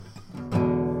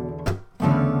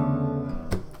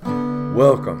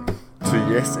Welcome to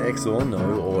Yes, X or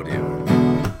No Audio.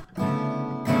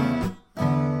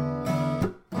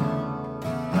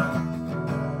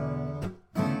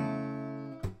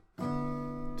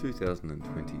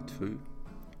 (2022)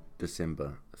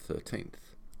 December 13th,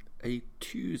 a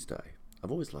Tuesday.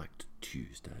 I've always liked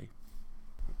Tuesday.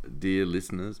 Dear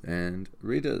listeners and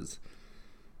readers,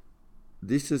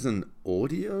 this is an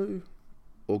audio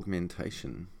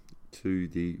augmentation to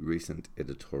the recent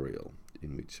editorial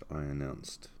in which I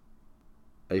announced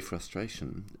a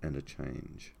frustration and a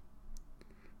change.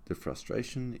 The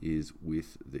frustration is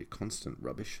with the constant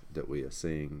rubbish that we are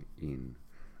seeing in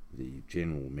the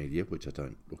general media, which I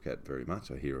don't look at very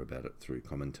much. I hear about it through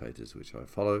commentators, which I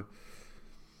follow.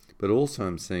 But also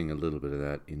I'm seeing a little bit of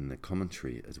that in the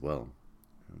commentary as well,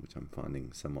 which I'm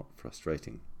finding somewhat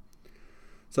frustrating.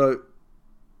 So,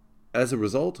 as a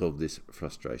result of this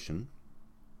frustration,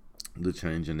 the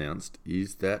change announced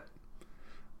is that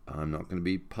I'm not going to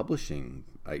be publishing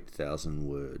 8,000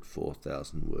 word,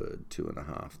 4,000 word,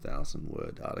 2,500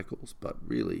 word articles, but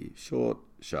really short,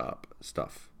 sharp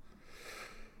stuff.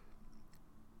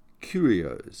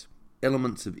 Curios,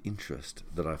 elements of interest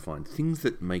that I find, things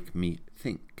that make me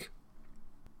think.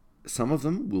 Some of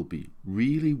them will be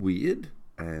really weird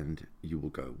and you will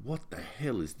go, what the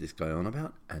hell is this guy on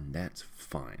about? And that's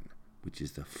fine, which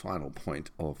is the final point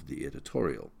of the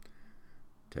editorial.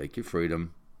 Take your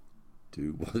freedom.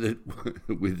 Do with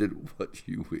it what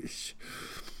you wish.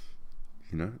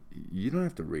 You know, you don't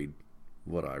have to read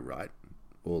what I write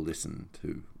or listen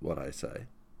to what I say.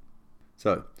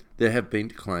 So, there have been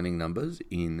declining numbers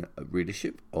in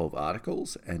readership of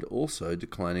articles and also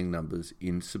declining numbers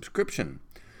in subscription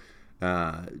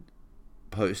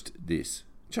post this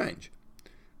change.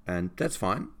 And that's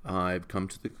fine. I've come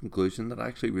to the conclusion that I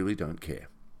actually really don't care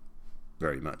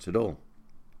very much at all.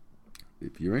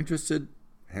 If you're interested,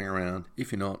 hang around.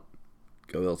 If you're not,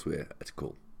 go elsewhere. That's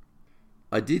cool.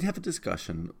 I did have a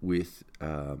discussion with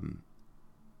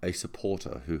a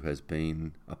supporter who has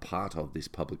been a part of this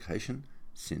publication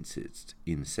since its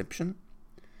inception.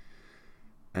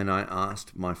 And I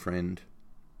asked my friend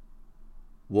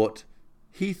what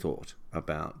he thought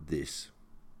about this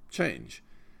change.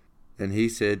 And he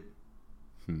said,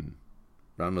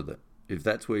 run with it. If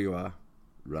that's where you are,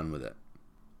 run with it.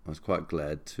 I was quite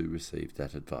glad to receive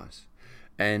that advice.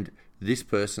 And this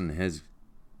person has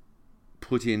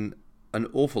put in an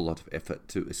awful lot of effort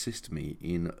to assist me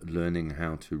in learning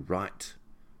how to write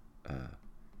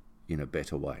in a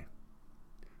better way.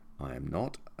 I am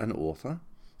not an author,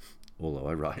 although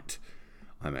I write.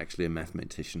 I'm actually a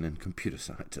mathematician and computer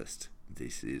scientist.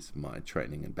 This is my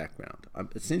training and background.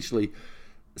 Essentially,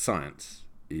 science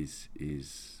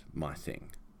is my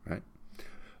thing, right?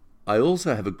 I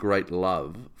also have a great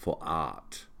love for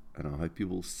art, and I hope you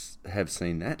will have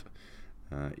seen that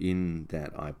in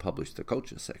that I publish the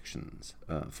culture sections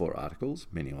for articles,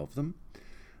 many of them,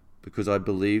 because I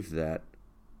believe that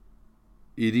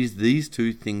it is these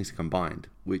two things combined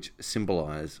which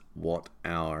symbolize what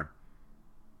our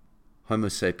Homo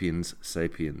sapiens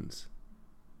sapiens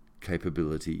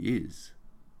capability is.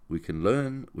 We can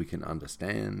learn, we can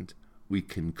understand, we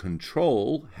can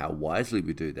control. How wisely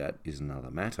we do that is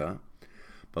another matter.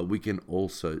 But we can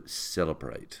also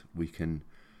celebrate. We can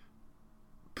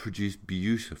produce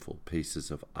beautiful pieces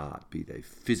of art, be they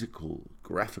physical,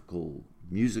 graphical,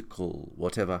 musical,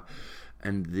 whatever.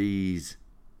 And these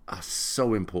are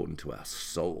so important to our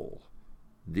soul.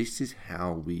 This is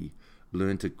how we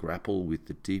learn to grapple with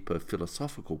the deeper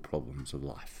philosophical problems of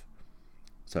life.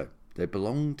 So they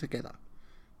belong together,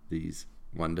 these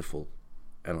wonderful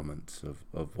elements of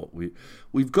what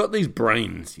we've got these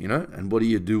brains, you know, and what do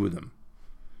you do with them?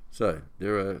 So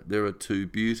there are two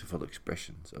beautiful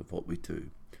expressions of what we do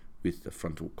with the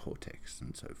frontal cortex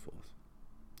and so forth.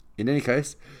 In any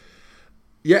case,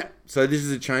 yeah, so this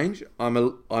is a change.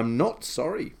 I'm not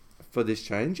sorry for this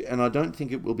change, and I don't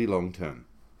think it will be long term.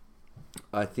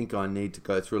 I think I need to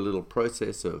go through a little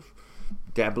process of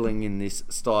dabbling in this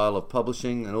style of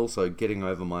publishing and also getting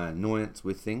over my annoyance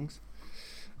with things.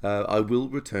 I will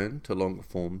return to longer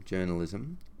form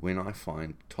journalism when I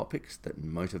find topics that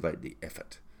motivate the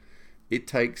effort. It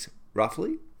takes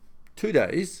roughly 2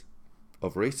 days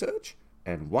of research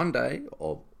and 1 day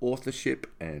of authorship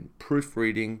and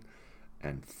proofreading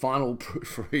and final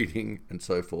proofreading and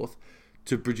so forth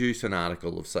to produce an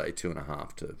article of, say,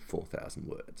 2,500 to 4,000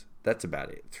 words. That's about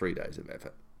it, 3 days of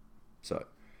effort. So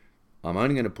I'm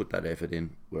only going to put that effort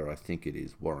in where I think it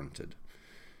is warranted.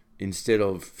 Instead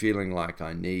of feeling like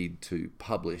I need to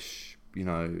publish,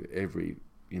 every,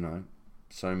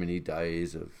 so many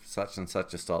days of such and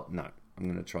such a style. No, I'm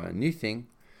going to try a new thing.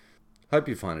 Hope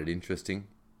you find it interesting.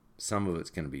 Some of it's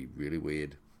going to be really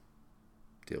weird.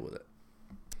 Deal with it.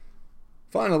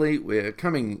 Finally, we're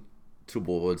coming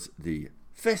towards the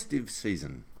festive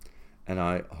season, and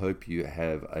I hope you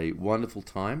have a wonderful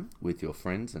time with your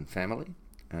friends and family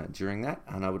during that.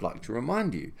 And I would like to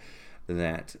remind you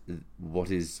that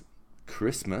what is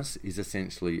Christmas is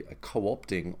essentially a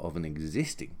co-opting of an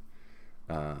existing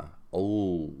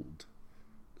old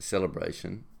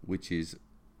celebration, which is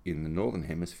in the Northern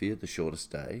Hemisphere the shortest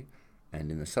day, and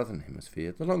in the Southern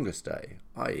Hemisphere the longest day,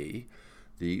 i.e.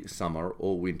 the summer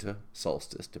or winter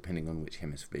solstice, depending on which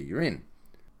hemisphere you're in.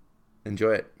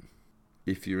 Enjoy it.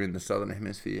 If you're in the Southern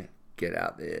Hemisphere, get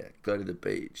out there, go to the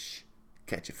beach,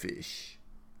 catch a fish,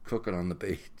 cook it on the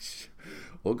beach,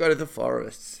 or go to the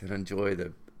forests and enjoy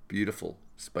the beautiful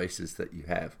spaces that you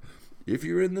have. If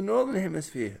you're in the Northern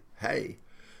Hemisphere, hey,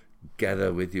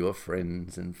 gather with your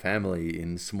friends and family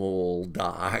in small,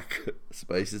 dark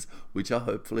spaces, which are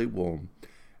hopefully warm,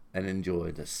 and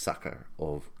enjoy the sucker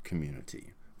of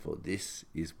community, for this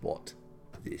is what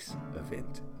this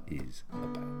event is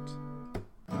about.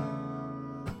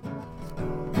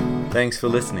 Thanks for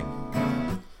listening.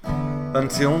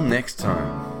 Until next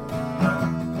time.